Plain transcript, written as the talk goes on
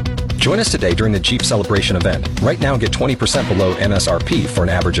Join us today during the Jeep Celebration event. Right now, get 20% below MSRP for an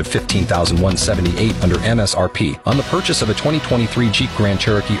average of $15,178 under MSRP on the purchase of a 2023 Jeep Grand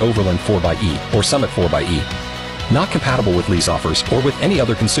Cherokee Overland 4xE or Summit 4xE. Not compatible with lease offers or with any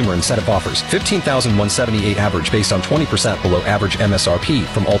other consumer incentive offers. $15,178 average based on 20% below average MSRP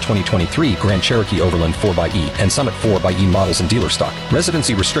from all 2023 Grand Cherokee Overland 4xE and Summit 4xE models in dealer stock.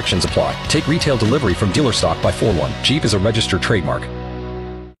 Residency restrictions apply. Take retail delivery from dealer stock by 4/1. Jeep is a registered trademark.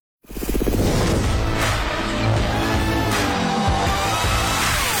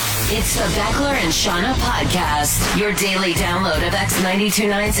 It's the Beckler and Seanna podcast, your daily download of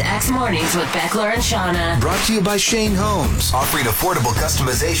X92.9's X Mornings with Beckler and Seanna. Brought to you by Shane Homes, offering affordable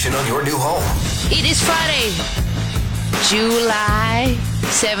customization on your new home. It is Friday, July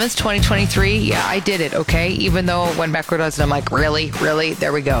 7th, 2023. Yeah, I did it, okay? Even though when Beckler does it, I'm like, really?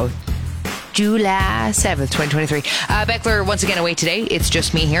 There we go. July 7th, 2023. Beckler, once again, away today. It's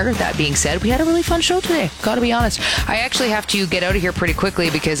just me here. That being said, we had a really fun show today. Gotta be honest. I actually have to get out of here pretty quickly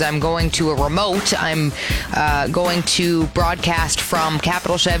because I'm going to a remote. I'm going to broadcast from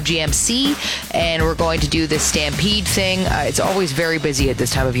Capital Chev GMC, and we're going to do this Stampede thing. It's always very busy at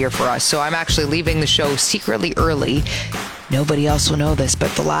this time of year for us, so I'm actually leaving the show secretly early. Nobody else will know this,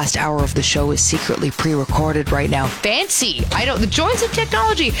 but the last hour of the show is secretly pre-recorded right now. Fancy! I know, the joys of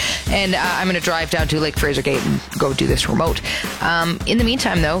technology. And I'm going to drive down to Lake Fraser Gate and go do this remote. In the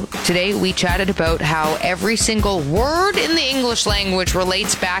meantime, though, today we chatted about how every single word in the English language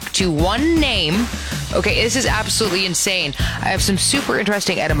relates back to one name. Okay, this is absolutely insane. I have some super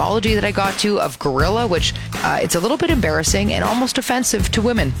interesting etymology that I got to of gorilla, which it's a little bit embarrassing and almost offensive to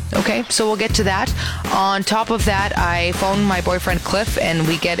women. Okay, so we'll get to that. On top of that, I phoned my boyfriend Cliff and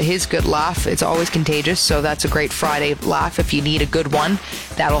we get his good laugh. It's always contagious, so that's a great Friday laugh. If you need a good one,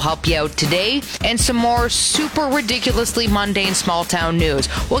 that'll help you out today. And some more super ridiculously mundane small town news.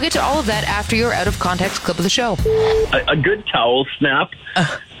 We'll get to all of that after your out of context clip of the show. A good towel snap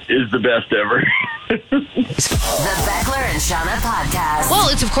is the best ever. The Beckler and Seanna podcast. Well,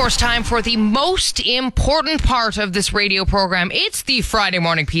 it's of course time for the most important part of this radio program. It's the Friday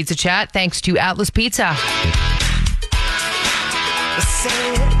morning pizza chat, thanks to Atlas Pizza. Say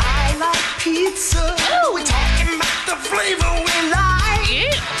I like pizza. Ooh. We're talking about the flavor we like.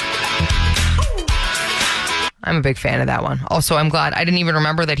 Yeah. I'm a big fan of that one. Also, I'm glad I didn't even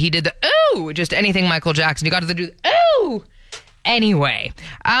remember that he did the ooh, just anything Michael Jackson. You got to do the ooh. Anyway,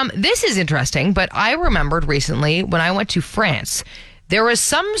 this is interesting, but I remembered recently when I went to France, there was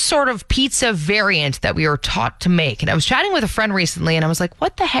some sort of pizza variant that we were taught to make. And I was chatting with a friend recently, and I was like,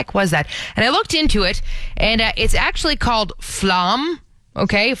 what the heck was that? And I looked into it, and it's actually called Flamm,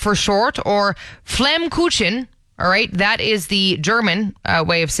 okay, for short, or Flammkuchen. All right, that is the German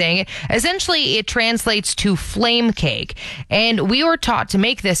way of saying it. Essentially, it translates to flame cake. And we were taught to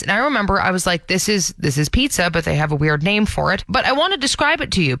make this. And I remember I was like, this is pizza, but they have a weird name for it. But I want to describe it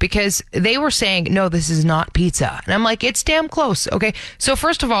to you because they were saying, no, this is not pizza. And I'm like, it's damn close. Okay, so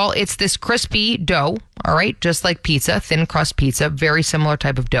first of all, it's this crispy dough. All right, just like pizza, thin crust pizza, very similar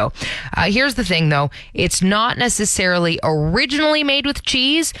type of dough. Here's the thing, though. It's not necessarily originally made with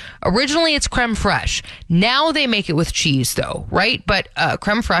cheese. Originally, it's creme fraiche. Now they make it with cheese, though, right? But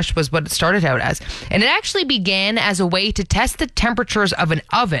creme fraiche was what it started out as. And it actually began as a way to test the temperatures of an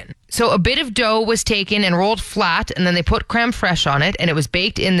oven. So a bit of dough was taken and rolled flat, and then they put creme fraiche on it, and it was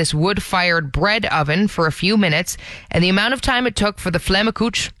baked in this wood-fired bread oven for a few minutes, and the amount of time it took for the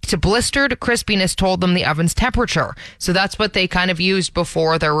Flammkuchen to blistered crispiness told them the oven's temperature. So that's what they kind of used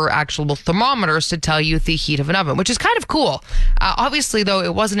before there were actual thermometers to tell you the heat of an oven, which is kind of cool. Obviously, though,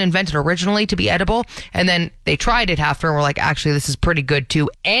 it wasn't invented originally to be edible, and then they tried it after and were like, actually, this is pretty good, too,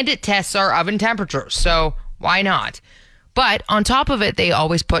 and it tests our oven temperatures, so why not? But on top of it, they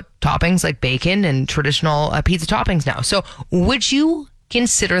always put toppings like bacon and traditional pizza toppings now. So would you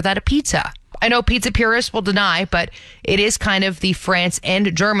consider that a pizza? I know pizza purists will deny, but it is kind of the France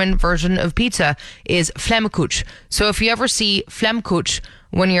and German version of pizza is Flammkuchen. So if you ever see Flammkuchen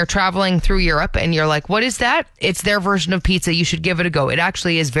when you're traveling through Europe and you're like, what is that? It's their version of pizza. You should give it a go. It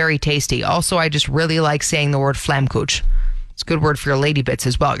actually is very tasty. Also, I just really like saying the word Flammkuchen. It's a good word for your lady bits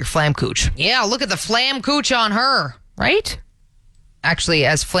as well, your Flammkuchen. Yeah, look at the Flammkuchen on her. Right? Actually,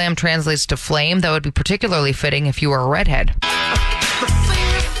 as flam translates to flame, that would be particularly fitting if you were a redhead. The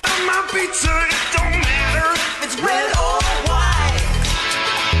thing about my pizza, it don't matter if it's red or white.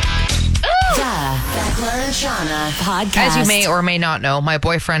 The Beckler and Seanna podcast. As you may or may not know, my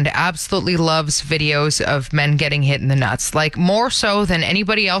boyfriend absolutely loves videos of men getting hit in the nuts. Like, more so than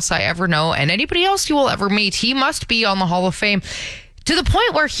anybody else I ever know and anybody else you will ever meet. He must be on the Hall of Fame. To the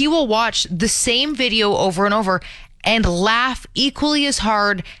point where he will watch the same video over and over and laugh equally as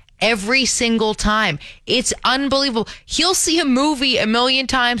hard every single time. It's unbelievable. He'll see a movie a million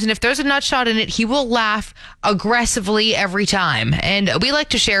times, and if there's a nut shot in it, he will laugh aggressively every time. And we like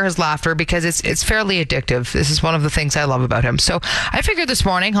to share his laughter because it's fairly addictive. This is one of the things I love about him. So I figured this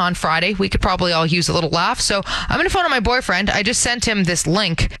morning on Friday, we could probably all use a little laugh. So I'm going to phone up my boyfriend. I just sent him this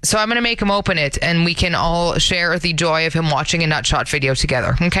link. So I'm going to make him open it, and we can all share the joy of him watching a nut shot video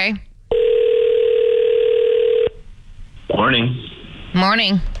together. Okay? Morning.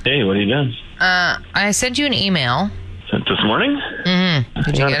 Morning. Hey, what are you doing? I sent you an email. Sent this morning? Mm-hmm.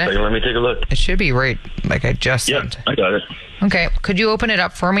 Did you get it? Let me take a look. It should be right, like I just Yep, sent. I got it. Okay. Could you open it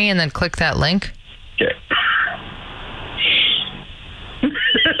up for me and then click that link? Okay.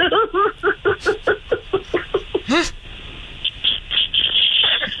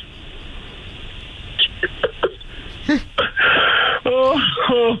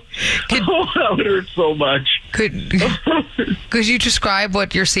 That would hurt so much. Could you describe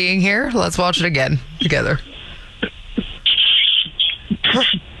what you're seeing here? Let's watch it again together.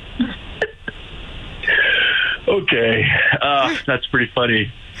 Okay. That's pretty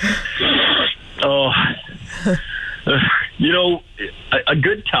funny. Oh. You know, a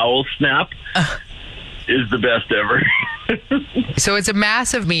good towel snap is the best ever. So it's a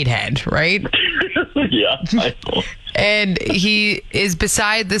massive meathead, right? Yeah, I know. And he is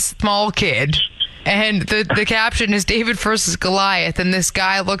beside this small kid. And the caption is David versus Goliath, and this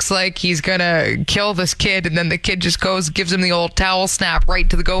guy looks like he's gonna kill this kid, and then the kid just gives him the old towel snap right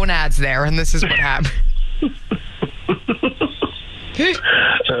to the gonads there, and this is what happened.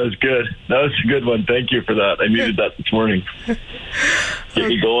 That was good. That was a good one. Thank you for that. I needed that this morning. Get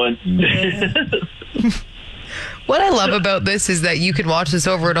me going. What I love about this is that you can watch this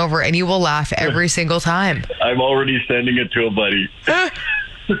over and over, and you will laugh every single time. I'm already sending it to a buddy.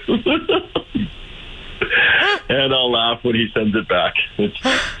 And I'll laugh when he sends it back.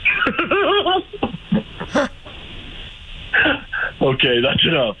 Okay, that's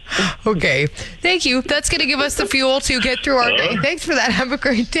enough. Okay. Thank you. That's going to give us the fuel to get through our day. Thanks for that. Have a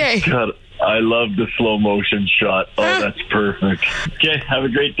great day. God, I love the slow motion shot. Oh, that's perfect. Okay, have a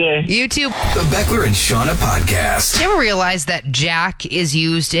great day. You too. The Beckler and Seanna podcast. Did you ever realize that jack is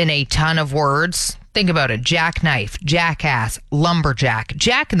used in a ton of words? Think about it. Jackknife, jackass, lumberjack,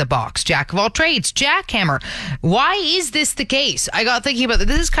 jack in the box, jack of all trades, jackhammer. Why is this the case? I got thinking about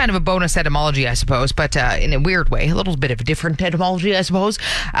this. Is kind of a bonus etymology, I suppose, but in a weird way. A little bit of a different etymology, I suppose.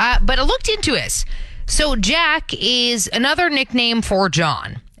 But I looked into it. So Jack is another nickname for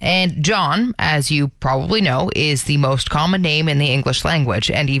John. And John, as you probably know, is the most common name in the English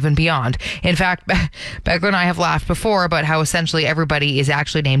language and even beyond. In fact, Beckler and I have laughed before about how essentially everybody is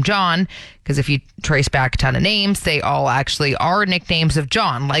actually named John, because if you trace back a ton of names, they all actually are nicknames of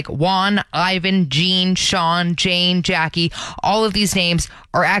John, like Juan, Ivan, Jean, Sean, Jane, Jackie. All of these names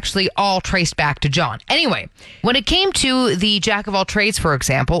are actually all traced back to John. Anyway, when it came to the jack of all trades, for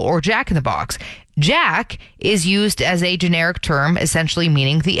example, or jack in the box, Jack is used as a generic term, essentially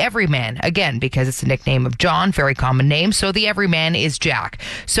meaning the everyman. Again, because it's a nickname of John, very common name, so the everyman is Jack.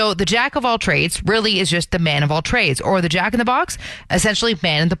 So the jack of all trades really is just the man of all trades, or the jack in the box, essentially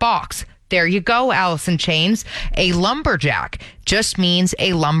man in the box. There you go, Alice in Chains. A lumberjack just means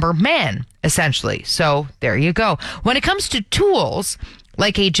a lumberman, essentially. So there you go. When it comes to tools,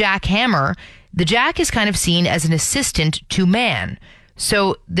 like a jackhammer, the jack is kind of seen as an assistant to man.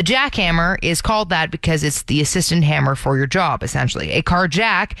 So the jackhammer is called that because it's the assistant hammer for your job, essentially. A car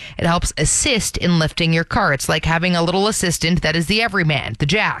jack, it helps assist in lifting your car. It's like having a little assistant that is the everyman, the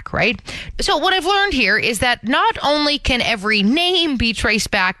jack, right? So what I've learned here is that not only can every name be traced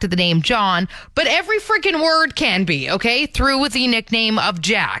back to the name John, but every freaking word can be, okay? Through with the nickname of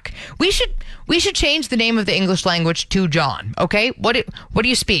Jack. We should change the name of the English language to John, okay? What do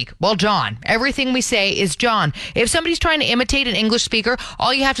you speak? Well, John. Everything we say is John. If somebody's trying to imitate an English speaker,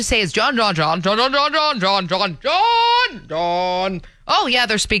 all you have to say is John, John, John, John, John, John, John, John, John, John, John. Oh, yeah,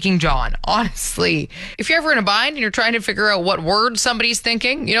 they're speaking John. Honestly, if you're ever in a bind and you're trying to figure out what word somebody's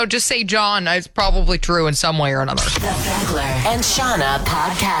thinking, just say John. It's probably true in some way or another. The Beckler and Seanna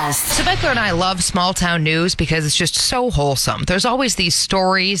podcast. So Beckler and I love small town news because it's just so wholesome. There's always these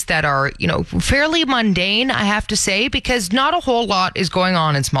stories that are, fairly mundane, I have to say, because not a whole lot is going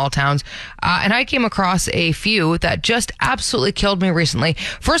on in small towns. And I came across a few that just absolutely killed me recently.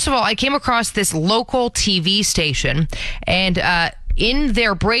 First of all, I came across this local TV station, and in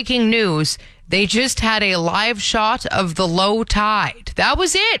their breaking news, they just had a live shot of the low tide. That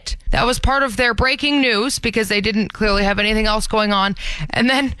was it. That was part of their breaking news because they didn't clearly have anything else going on. And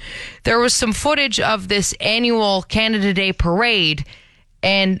then there was some footage of this annual Canada Day parade,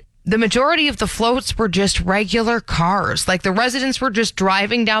 and the majority of the floats were just regular cars. Like, the residents were just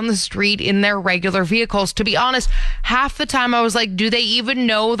driving down the street in their regular vehicles. To be honest, half the time I was like, do they even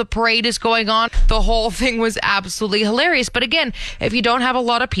know the parade is going on? The whole thing was absolutely hilarious. But again, if you don't have a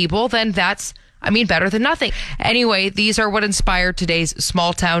lot of people, then that's, better than nothing. Anyway, these are what inspired today's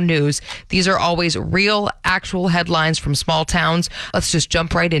small town news. These are always real, actual headlines from small towns. Let's just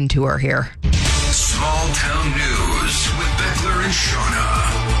jump right into her here. Small Town News with Beckler and Seanna.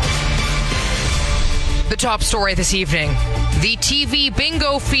 The top story this evening. The TV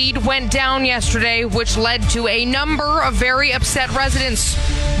bingo feed went down yesterday, which led to a number of very upset residents.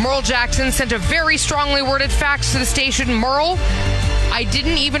 Merle Jackson sent a very strongly worded fax to the station. Merle, I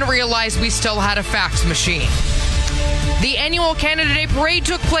didn't even realize we still had a fax machine. The annual Canada Day Parade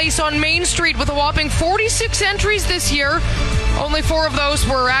took place on Main Street with a whopping 46 entries this year. Only 4 of those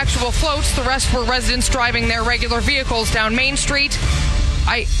were actual floats. The rest were residents driving their regular vehicles down Main Street.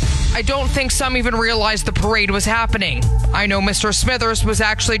 I don't think some even realized the parade was happening. I know Mr. Smithers was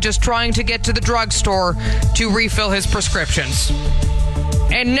actually just trying to get to the drugstore to refill his prescriptions.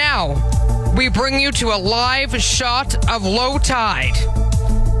 And now, we bring you to a live shot of low tide.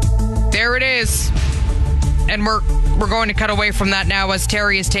 There it is. And we're going to cut away from that now as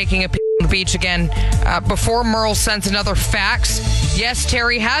Terry is taking a peek on the beach again. Before Merle sends another fax, yes,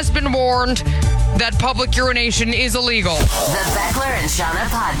 Terry has been warned that public urination is illegal. The Beckler and Seanna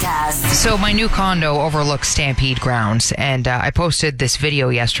podcast. So my new condo overlooks Stampede grounds, and I posted this video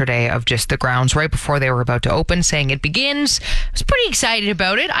yesterday of just the grounds right before they were about to open, saying it begins. I was pretty excited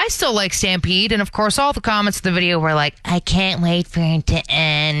about it. I still like Stampede, and of course all the comments in the video were like, I can't wait for it to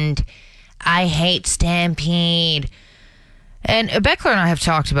end. I hate Stampede. And Beckler and I have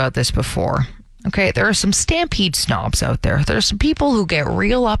talked about this before. Okay, there are some Stampede snobs out there. There are some people who get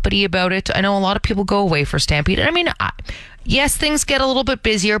real uppity about it. I know a lot of people go away for Stampede. And yes, things get a little bit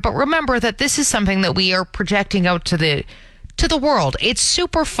busier, but remember that this is something that we are projecting out to the world. It's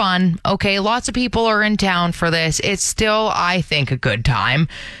super fun. Okay, lots of people are in town for this. It's still, I think, a good time.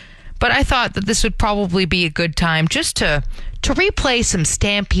 But I thought that this would probably be a good time just to replay some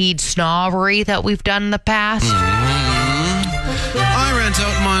Stampede snobbery that we've done in the past. I rent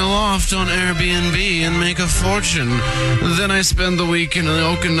out my loft on Airbnb and make a fortune. Then I spend the week in the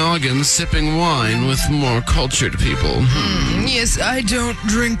Okanagan sipping wine with more cultured people. Yes, I don't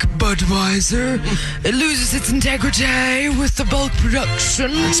drink Budweiser. It loses its integrity with the bulk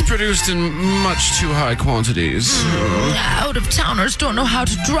production. It's produced in much too high quantities. Out-of-towners don't know how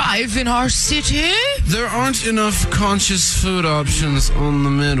to drive in our city. There aren't enough conscious food options on the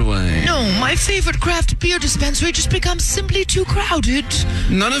Midway. No, my favorite craft beer dispensary just becomes simply too crowded.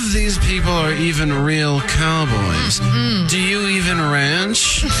 None of these people are even real cowboys. Do you even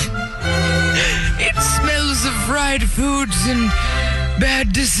ranch? It smells of fried foods and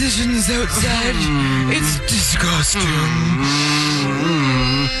bad decisions outside. It's disgusting.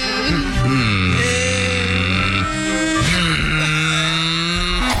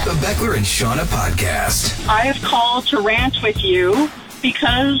 The Beckler and Seanna podcast. I have called to rant with you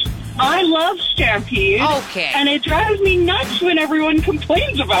because I love Stampede. Okay. And it drives me nuts when everyone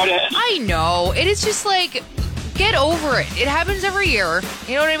complains about it. I know. It is just like, get over it. It happens every year.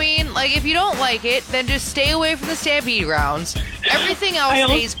 You know what I mean? Like, if you don't like it, then just stay away from the Stampede grounds. Everything else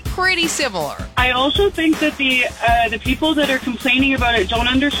stays pretty similar. I also think that the people that are complaining about it don't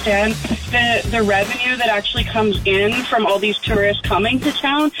understand the revenue that actually comes in from all these tourists coming to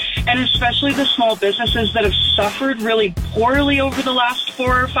town, and especially the small businesses that have suffered really poorly over the last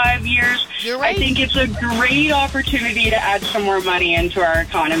 4 or 5 years. You're right. I think it's a great opportunity to add some more money into our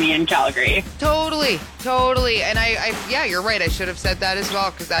economy in Calgary. Totally. And yeah, you're right. I should have said that as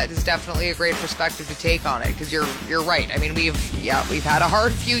well, because that is definitely a great perspective to take on it, because you're right. I mean, we've had a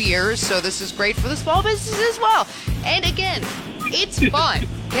hard few years, so this is great for the small businesses as well. And again, it's fun,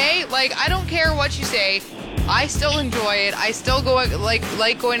 okay? Like, I don't care what you say. I still enjoy it. I still go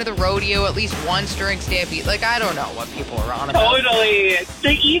like going to the rodeo at least once during Stampede. Like, I don't know what people are on about. Totally.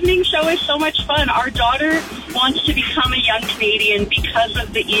 The evening show is so much fun. Our daughter wants to become a young Canadian because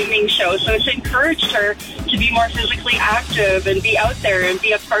of the evening show, so it's encouraged her to be more physically active and be out there and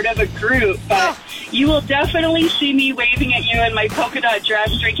be a part of a group. But you will definitely see me waving at you in my polka dot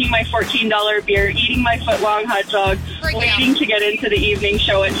dress, drinking my $14 beer, eating my foot-long hot dog, waiting to get into the evening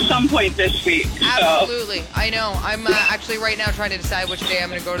show at some point this week. Absolutely. I know. I'm actually right now trying to decide which day I'm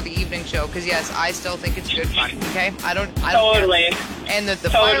going to go to the evening show, because yes, I still think it's good fun. Okay, I don't Totally. care. And the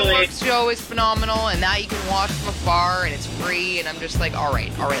fireworks show is phenomenal, and that you can watch from afar, and it's free. And I'm just like, all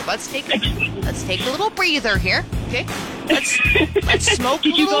right. Let's take a little breather here. Okay, let's smoke a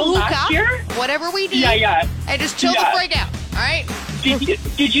Did you little go last hookah, year? whatever we need. Yeah. And just chill the frig out. All right.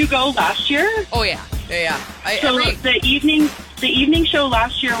 Did you go last year? Oh yeah. The evening show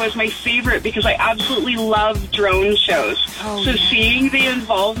last year was my favorite because I absolutely love drone shows. Seeing the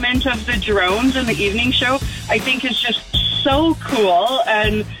involvement of the drones in the evening show, I think is just so cool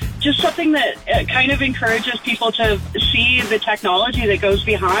and just something that kind of encourages people to see the technology that goes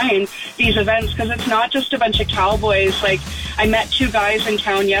behind these events, because it's not just a bunch of cowboys. Like, I met 2 guys in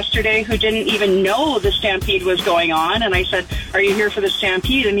town yesterday who didn't even know the Stampede was going on, and I said, "Are you here for the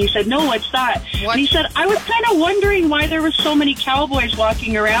Stampede?" And he said, "No, what's that?" What? And he said, "I was kind of wondering why there was so many cowboys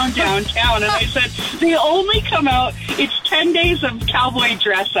walking around downtown." And I said, "They only come out, it's 10 days of cowboy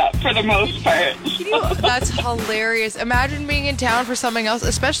dress up for the most part." That's hilarious. Imagine being in town for something else,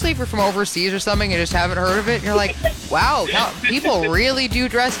 especially if you're from overseas or something and just haven't heard of it. And you're like, wow, people really do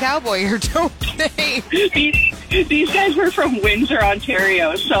dress cowboy here, don't they? These guys were from Windsor,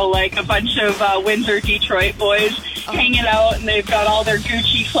 Ontario. So like a bunch of Windsor, Detroit boys hanging out, and they've got all their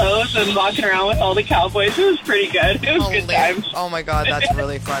Gucci clothes and walking around with all the cowboys. It was pretty good. It was good times. Oh my God, that's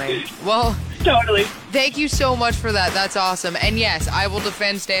really funny. Well, totally. Thank you so much for that. That's awesome. And yes, I will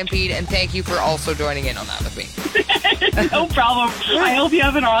defend Stampede, and thank you for also joining in on that with me. No problem. I hope you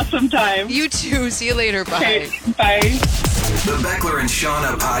have an awesome time. You too. See you later. Bye. Okay, bye. The Beckler and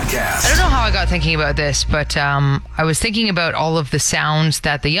Seanna podcast. I don't know how I got thinking about this, but I was thinking about all of the sounds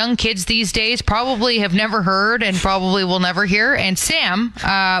that the young kids these days probably have never heard and probably will never hear. And Sam,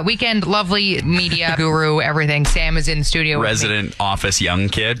 weekend lovely media guru, everything. Sam is in the studio with me. Resident office young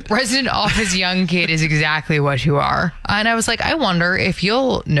kid. Resident office young kid is exactly what you are. And I was like, I wonder if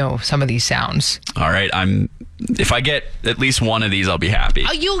you'll know some of these sounds. All right, if I get at least one of these, I'll be happy.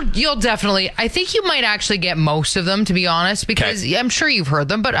 You'll definitely. I think you might actually get most of them, to be honest, because I'm sure you've heard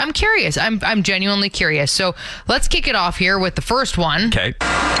them. But I'm curious. I'm genuinely curious. So let's kick it off here with the first one. Okay.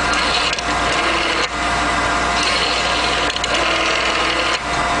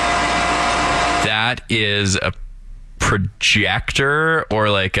 That is a projector, or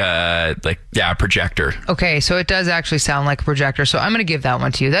a projector. Okay, so it does actually sound like a projector. So I'm going to give that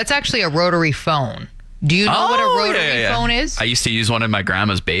one to you. That's actually a rotary phone. Do you know what a rotary phone is? I used to use one in my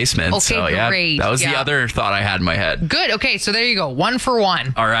grandma's basement. Okay, so yeah, great. That was the other thought I had in my head. Good. Okay, so there you go. 1 for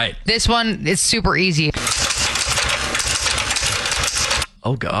 1. All right. This one is super easy.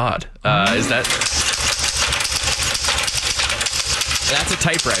 Oh God. Is that? That's a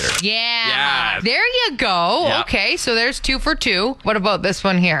typewriter. Yeah. There you go. Yeah. Okay, so there's 2 for 2. What about this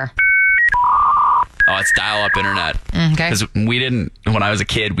one here? Oh, it's dial-up internet. Okay. Because when I was a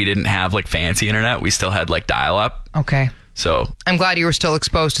kid, we didn't have fancy internet. We still had dial-up. Okay. So I'm glad you were still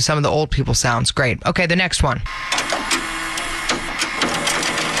exposed to some of the old people sounds. Great. Okay, the next one.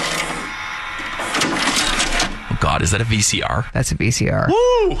 Oh God, is that a VCR? That's a VCR.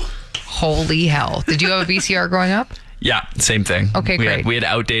 Woo! Holy hell. Did you have a VCR growing up? Yeah, same thing. Okay, great. We had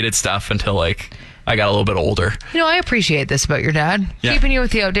outdated stuff until I got a little bit older. I appreciate this about your dad. Yeah. Keeping you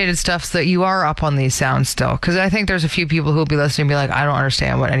with the outdated stuff so that you are up on these sounds still. Because I think there's a few people who will be listening and be like, I don't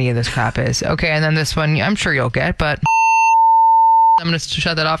understand what any of this crap is. Okay, and then this one, I'm sure you'll get, but I'm going to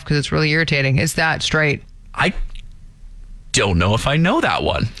shut that off because it's really irritating. Is that straight? I don't know if I know that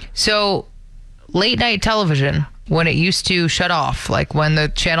one. So, late night television, when it used to shut off, when the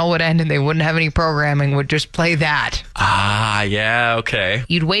channel would end and they wouldn't have any programming, would just play that. Ah, yeah, okay.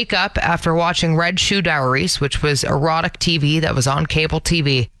 You'd wake up after watching Red Shoe Diaries, which was erotic TV that was on cable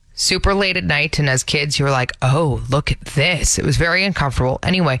TV. Super late at night, and as kids, you were like, oh, look at this. It was very uncomfortable.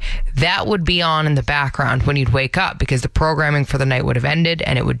 Anyway, that would be on in the background when you'd wake up because the programming for the night would have ended,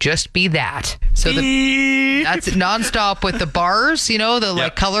 and it would just be that. So that's nonstop with the bars,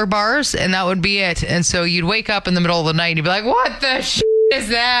 the color bars, and that would be it. And so you'd wake up in the middle of the night, and you'd be like, what the shit is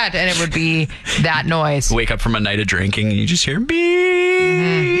that? And it would be that noise. Wake up from a night of drinking, and you just hear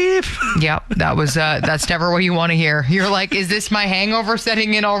beep. Mm-hmm. Yep, that's never what you want to hear. You're like, is this my hangover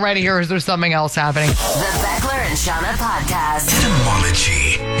setting in already, or is there something else happening? The Beckler and Seanna podcast.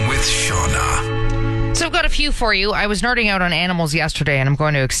 Etymology with Seanna. So I've got a few for you. I was nerding out on animals yesterday, and I'm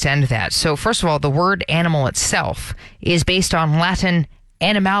going to extend that. So first of all, the word animal itself is based on Latin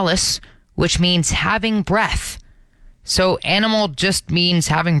animalis, which means having breath. So animal just means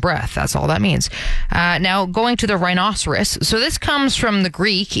having breath. That's all that means. Now, going to the rhinoceros. So this comes from the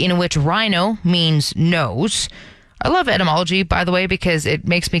Greek, in which rhino means nose. I love etymology, by the way, because it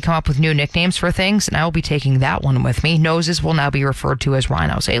makes me come up with new nicknames for things, and I will be taking that one with me. Noses will now be referred to as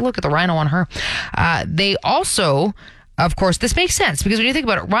rhinos. Hey, look at the rhino on her. They also, of course, this makes sense, because when you think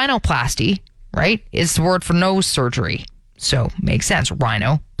about it, rhinoplasty, right, is the word for nose surgery. So, makes sense.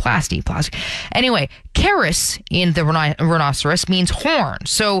 Rhinoplasty. Anyway, charis in the rhinoceros means horn.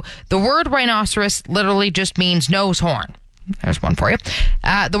 So, the word rhinoceros literally just means nose horn. There's one for you.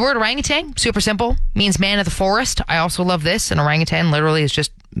 The word orangutan, super simple, means man of the forest. I also love this. An orangutan literally is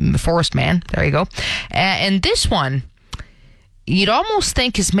just forest man. There you go. And this one, you'd almost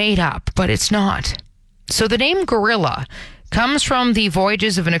think is made up, but it's not. So the name gorilla comes from the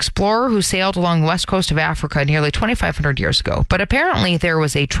voyages of an explorer who sailed along the west coast of Africa nearly 2,500 years ago. But apparently there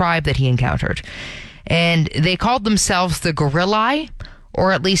was a tribe that he encountered, and they called themselves the Gorillae,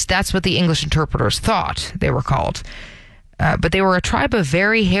 or at least that's what the English interpreters thought they were called. But they were a tribe of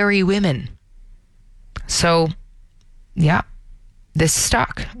very hairy women. So, yeah, this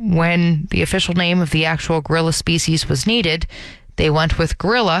stuck. When the official name of the actual gorilla species was needed, they went with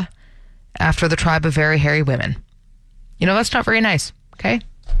gorilla after the tribe of very hairy women. You know, that's not very nice, okay?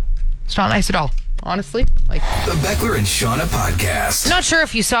 It's not nice at all, honestly. The Beckler and Seanna podcast. Not sure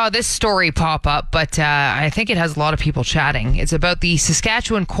if you saw this story pop up, but I think it has a lot of people chatting. It's about the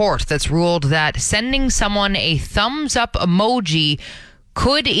Saskatchewan court that's ruled that sending someone a thumbs up emoji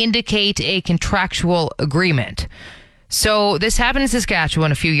could indicate a contractual agreement. So this happened in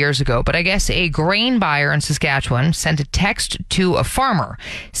Saskatchewan a few years ago, but I guess a grain buyer in Saskatchewan sent a text to a farmer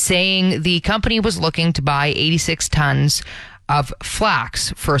saying the company was looking to buy 86 tons of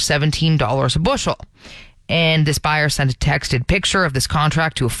flax for $17 a bushel. And this buyer sent a texted picture of this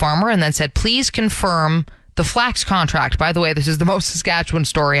contract to a farmer and then said, please confirm the flax contract. By the way, this is the most Saskatchewan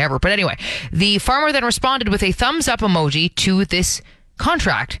story ever. But anyway, the farmer then responded with a thumbs up emoji to this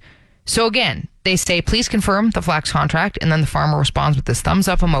contract. So again, they say, please confirm the flax contract, and then the farmer responds with this thumbs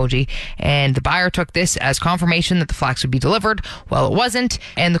up emoji, and the buyer took this as confirmation that the flax would be delivered. Well, it wasn't,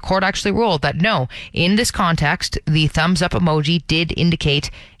 and the court actually ruled that no, in this context, the thumbs up emoji did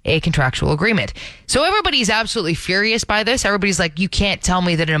indicate a contractual agreement. So everybody's absolutely furious by this. Everybody's like, you can't tell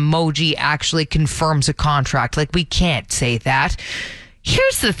me that an emoji actually confirms a contract. Like, we can't say that.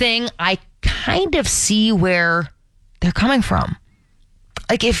 Here's the thing, I kind of see where they're coming from.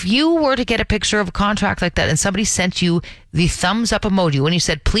 Like, if you were to get a picture of a contract like that and somebody sent you the thumbs up emoji when you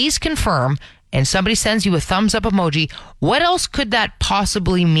said, please confirm, and somebody sends you a thumbs up emoji, what else could that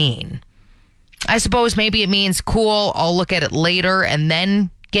possibly mean? I suppose maybe it means, cool, I'll look at it later and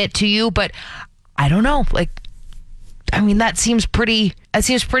then get to you, but I don't know. Like, I mean, that seems pretty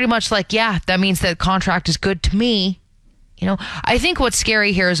much like, yeah, that means that contract is good to me. You know, I think what's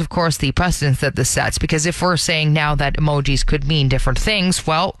scary here is, of course, the precedence that this sets, because if we're saying now that emojis could mean different things,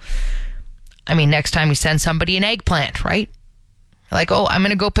 well, I mean, next time you send somebody an eggplant, right? Like, oh, I'm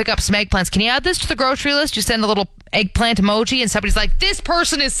going to go pick up some eggplants. Can you add this to the grocery list? You send a little eggplant emoji and somebody's like, this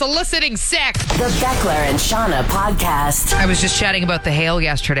person is soliciting sex. The Beckler and Seanna podcast. I was just chatting about the hail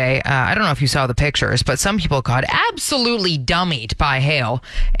yesterday. I don't know if you saw the pictures, but some people got absolutely dummied by hail.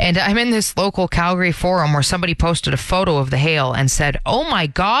 And I'm in this local Calgary forum where somebody posted a photo of the hail and said, oh my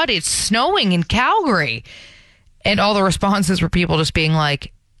God, it's snowing in Calgary. And all the responses were people just being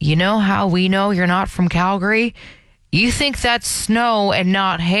like, you know how we know you're not from Calgary? You think that's snow and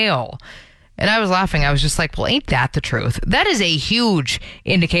not hail. And I was laughing. I was just like, well, ain't that the truth? That is a huge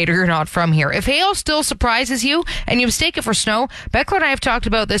indicator you're not from here. If hail still surprises you and you mistake it for snow, Beckler and I have talked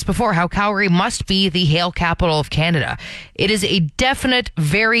about this before, how Calgary must be the hail capital of Canada. It is a definite,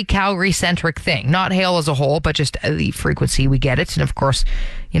 very Calgary-centric thing. Not hail as a whole, but just the frequency we get it. And of course,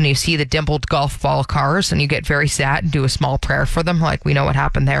 you know, you see the dimpled golf ball cars and you get very sad and do a small prayer for them. Like, we know what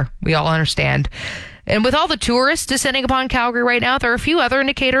happened there. We all understand. And with all the tourists descending upon Calgary right now, there are a few other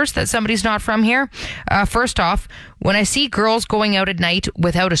indicators that somebody's not from here. First off, when I see girls going out at night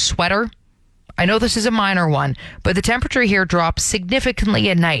without a sweater, I know this is a minor one, but the temperature here drops significantly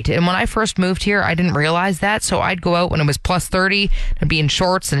at night. And when I first moved here, I didn't realize that. So I'd go out when it was plus 30 and be in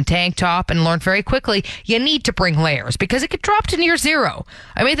shorts and a tank top, and learned very quickly you need to bring layers because it could drop to near zero.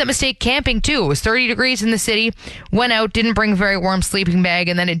 I made that mistake camping too. It was 30 degrees in the city, went out, didn't bring a very warm sleeping bag,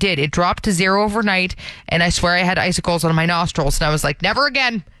 and then it did. It dropped to zero overnight, and I swear I had icicles on my nostrils, and I was like, never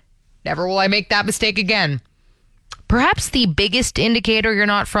again. Never will I make that mistake again. Perhaps the biggest indicator you're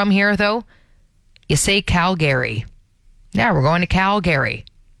not from here, though, you say Calgary. Yeah, we're going to Calgary.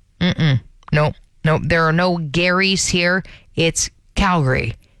 No, there are no Garys here. It's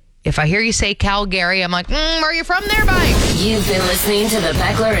Calgary. If I hear you say Calgary, I'm like, where are you from there, Mike? You've been listening to the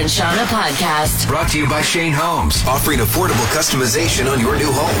Beckler and Seanna podcast. Brought to you by Shane Homes, offering affordable customization on your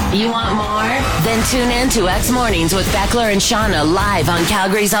new home. You want more? Then tune in to X Mornings with Beckler and Seanna live on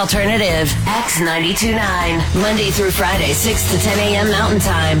Calgary's alternative, X929. Monday through Friday, 6 to 10 a.m. Mountain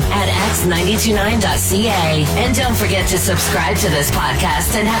Time at x929.ca. And don't forget to subscribe to this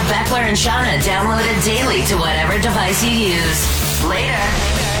podcast and have Beckler and Seanna downloaded daily to whatever device you use. Later.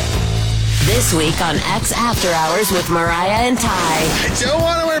 This week on X After Hours with Mariah and Ty. I don't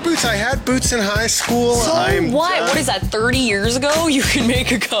want to wear boots. I had boots in high school. So what? What is that, 30 years ago? You can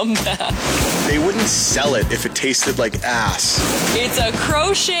make a comeback. They wouldn't sell it if it tasted like ass. It's a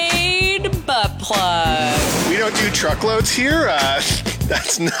crocheted butt plug. We don't do truckloads here.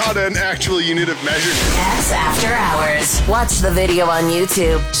 That's not an actual unit of measure. X After Hours. Watch the video on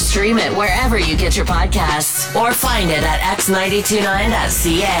YouTube. Stream it wherever you get your podcasts. Or find it at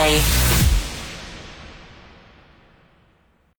x929.ca.